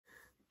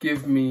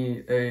Give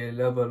me a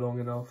lever long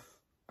enough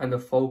and a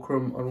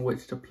fulcrum on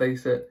which to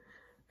place it,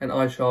 and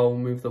I shall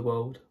move the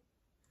world.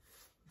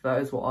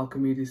 That is what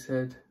Archimedes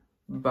said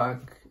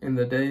back in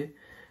the day,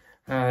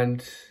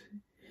 and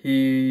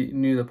he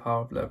knew the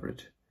power of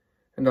leverage.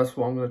 And that's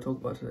what I'm going to talk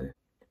about today.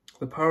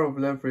 The power of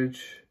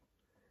leverage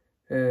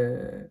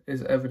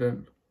is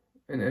evident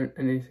in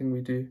anything we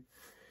do.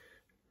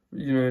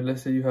 You know,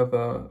 let's say you have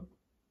a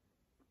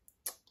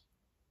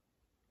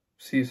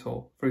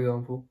seesaw, for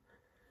example.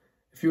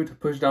 If you were to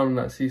push down on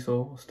that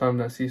seesaw, or stand on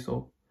that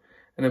seesaw,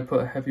 and then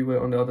put a heavy weight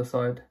on the other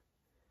side,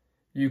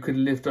 you could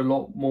lift a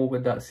lot more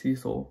with that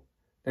seesaw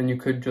than you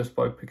could just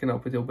by picking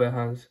up with your bare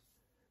hands,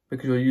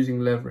 because you're using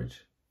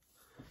leverage.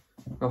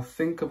 Now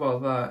think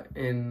about that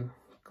in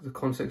the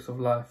context of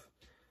life.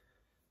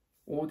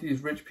 All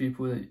these rich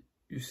people that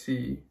you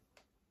see,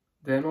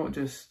 they're not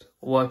just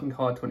working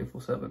hard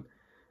 24/7.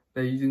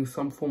 They're using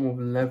some form of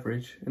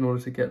leverage in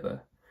order to get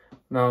there.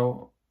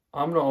 Now,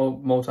 I'm not a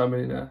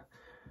multi-millionaire,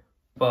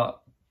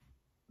 but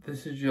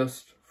this is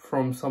just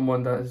from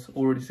someone that is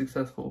already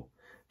successful,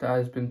 that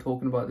has been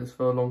talking about this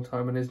for a long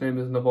time, and his name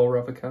is Naval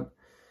Ravikant.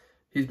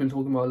 He's been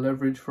talking about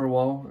leverage for a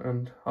while,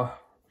 and I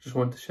just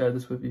wanted to share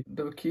this with you.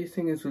 The key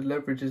thing is with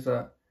leverage is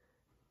that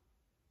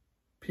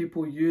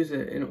people use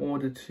it in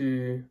order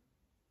to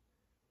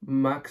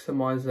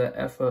maximize their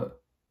effort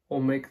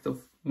or make the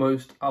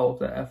most out of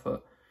their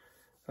effort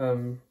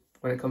when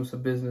it comes to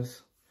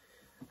business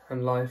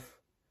and life,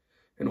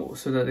 and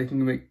so that they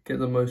can get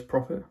the most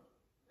profit.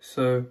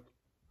 So,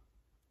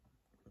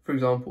 for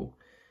example,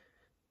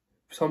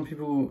 some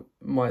people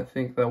might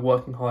think that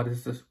working hard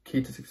is the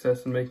key to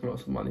success and making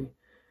lots of money,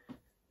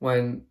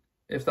 when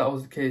if that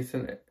was the case,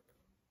 then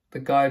the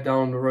guy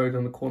down the road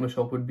in the corner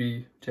shop would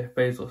be Jeff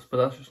Bezos, but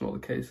that's just not the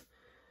case.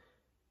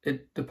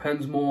 It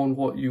depends more on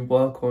what you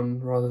work on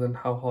rather than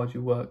how hard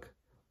you work,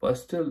 but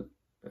it's still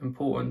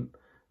important,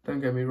 don't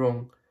get me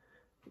wrong.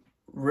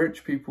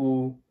 Rich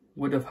people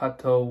would have had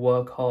to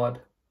work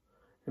hard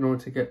in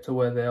order to get to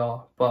where they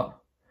are, but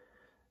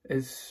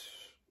it's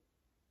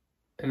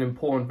an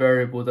important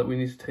variable that we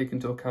need to take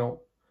into account.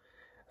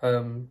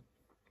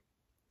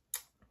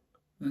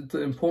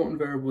 The important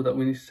variable that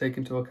we need to take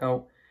into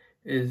account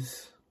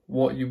is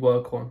what you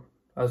work on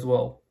as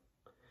well,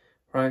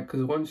 right?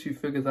 Because once you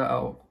figure that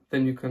out,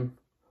 then you can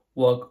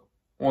work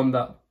on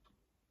that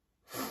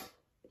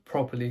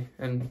properly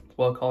and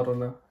work hard on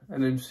that,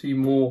 and then see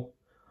more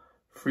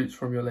fruits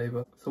from your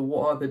labor. So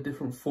what are the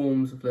different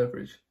forms of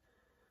leverage?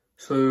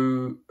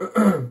 So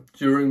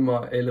during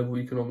my A-level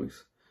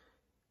economics,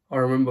 I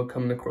remember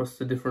coming across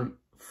the different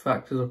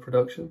factors of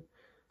production,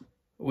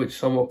 which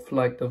sum up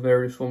like the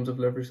various forms of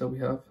leverage that we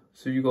have.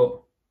 So you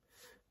got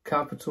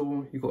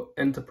capital, you got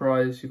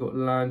enterprise, you got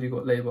land, you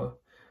got labor.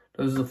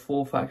 Those are the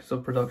 4 factors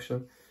of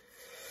production.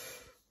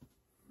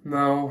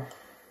 Now,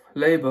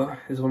 labor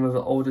is one of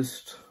the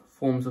oldest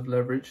forms of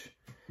leverage,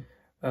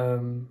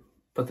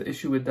 but the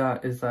issue with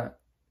that is that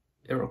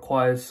it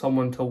requires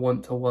someone to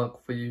want to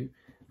work for you,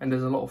 and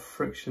there's a lot of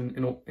friction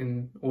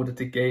in order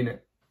to gain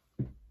it.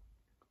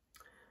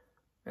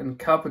 And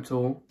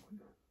capital,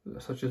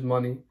 such as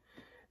money,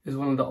 is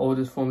one of the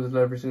oldest forms of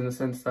leverage, in the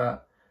sense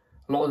that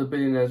a lot of the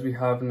billionaires we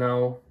have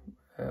now,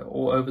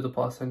 or over the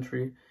past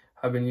century,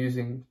 have been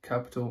using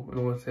capital in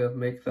order to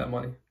make that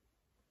money.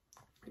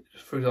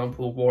 For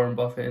example, Warren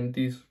Buffett and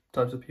these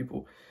types of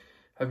people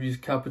have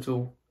used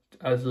capital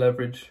as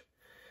leverage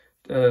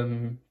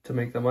to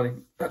make their money.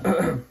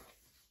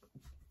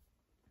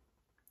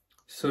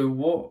 So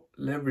what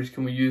leverage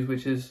can we use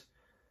which is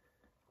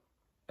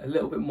a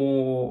little bit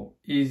more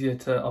easier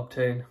to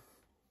obtain,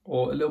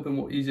 or a little bit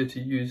more easier to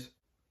use?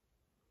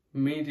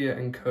 Media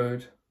and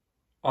code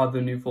are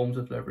the new forms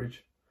of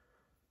leverage.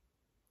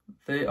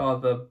 They are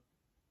the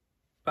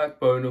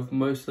backbone of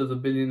most of the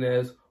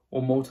billionaires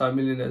or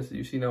multi-millionaires that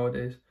you see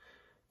nowadays.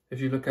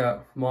 If you look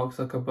at Mark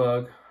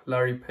Zuckerberg,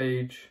 Larry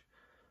Page,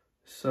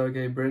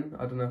 Sergey Brin,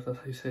 I don't know if that's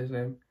how you say his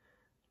name,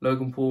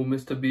 Logan Paul,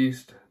 Mr.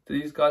 Beast,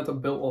 these guys are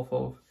built off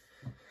of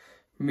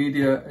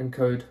media and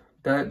code.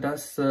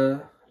 That's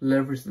the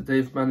leverage that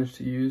they've managed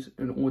to use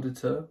in order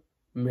to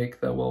make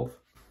their wealth.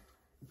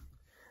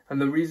 And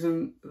the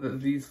reason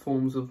that these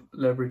forms of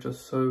leverage are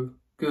so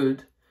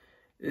good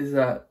is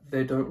that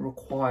they don't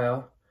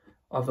require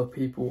other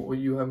people, or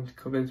you having to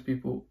convince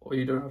people, or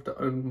you don't have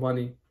to own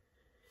money.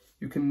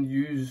 You can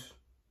use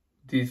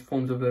these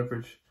forms of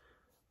leverage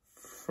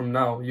from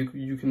now. You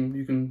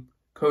can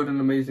code an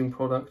amazing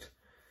product.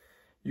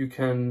 You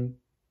can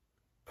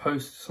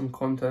post some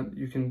content.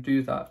 You can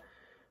do that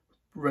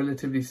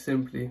relatively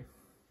simply.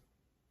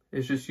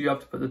 It's just you have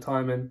to put the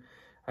time in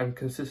and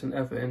consistent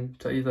effort in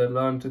to either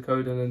learn to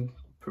code and then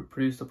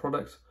produce the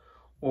products,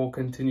 or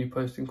continue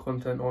posting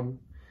content on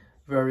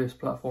various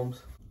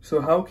platforms. So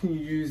how can you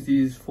use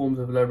these forms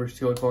of leverage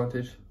to your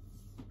advantage?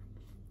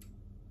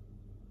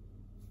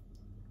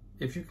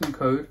 If you can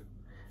code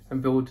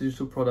and build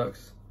digital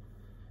products,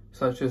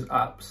 such as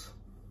apps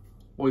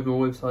or even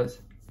websites,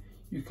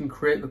 you can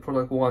create the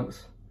product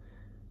once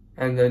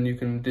and then you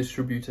can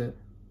distribute it.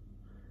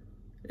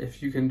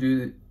 If you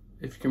can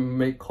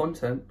make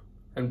content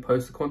and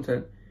post the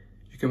content,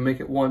 you can make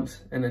it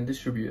once and then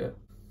distribute it.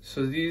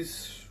 So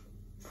these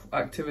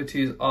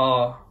activities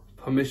are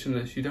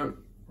permissionless. You don't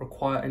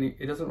require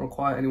it doesn't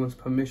require anyone's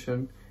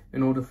permission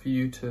in order for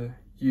you to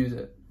use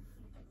it.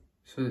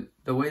 So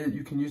the way that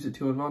you can use it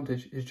to your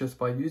advantage is just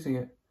by using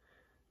it.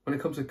 When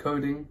it comes to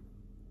coding,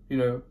 you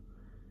know,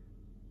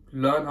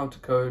 learn how to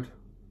code,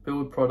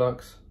 build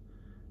products,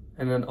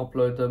 and then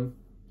upload them,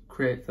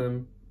 create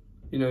them,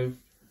 you know,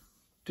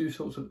 do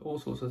all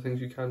sorts of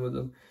things you can with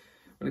them.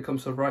 When it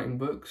comes to writing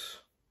books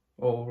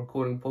or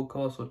recording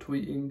podcasts or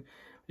tweeting,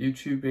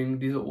 YouTubing,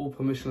 these are all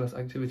permissionless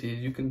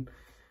activities.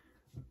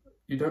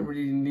 You don't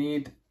really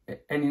need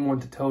anyone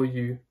to tell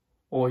you,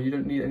 or you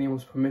don't need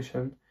anyone's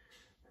permission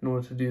in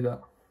order to do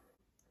that.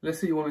 Let's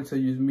say you wanted to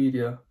use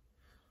media,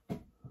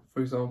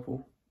 for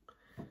example.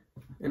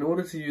 In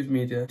order to use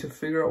media, to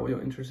figure out what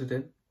you're interested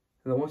in,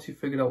 and then once you've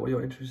figured out what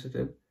you're interested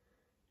in,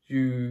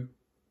 you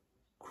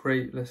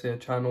create, let's say, a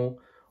channel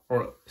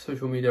or a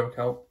social media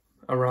account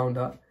around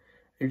that, and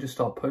you just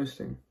start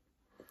posting.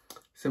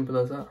 Simple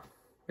as that.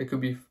 It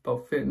could be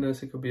about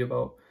fitness, it could be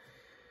about,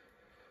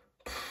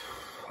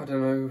 I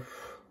don't know,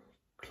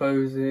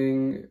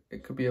 clothing,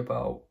 it could be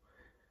about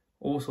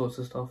all sorts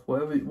of stuff.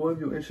 Whatever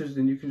you're interested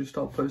in, you can just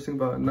start posting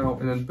about it now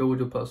and then build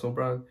your personal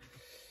brand.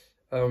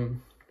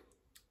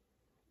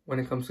 When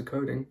it comes to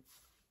coding,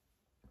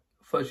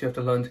 first you have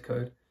to learn to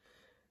code,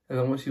 and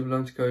then once you've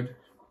learned to code,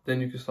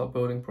 then you can start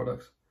building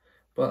products.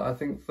 But I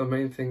think the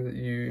main thing that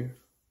you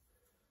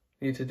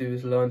need to do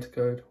is learn to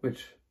code,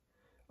 which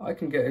I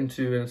can get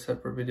into in a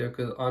separate video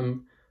because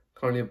I'm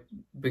currently a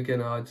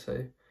beginner, I'd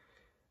say,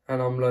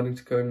 and I'm learning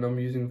to code and I'm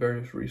using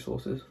various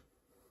resources.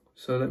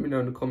 So let me know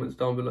in the comments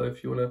down below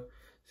if you want to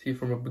see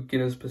from a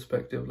beginner's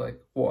perspective, like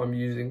what I'm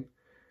using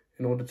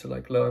in order to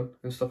like learn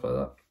and stuff like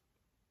that.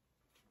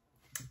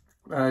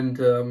 And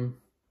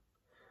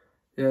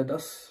yeah,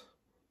 that's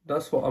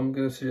what I'm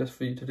going to suggest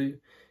for you to do.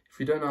 If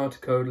you don't know how to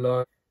code,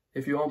 learn.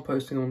 If you aren't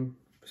posting on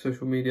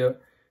social media,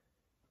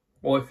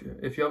 or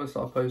if you haven't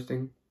started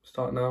posting,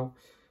 start now.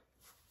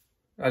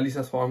 At least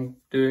that's what I'm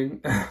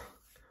doing.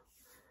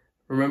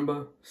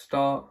 Remember,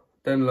 start,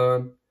 then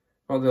learn,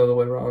 not the other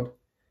way around.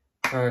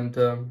 And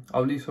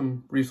I'll leave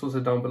some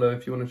resources down below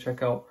if you want to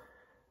check out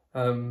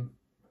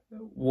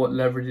what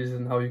leverages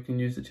and how you can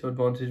use it to your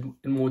advantage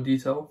in more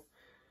detail.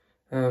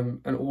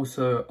 And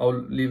also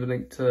I'll leave a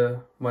link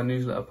to my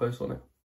newsletter post on it.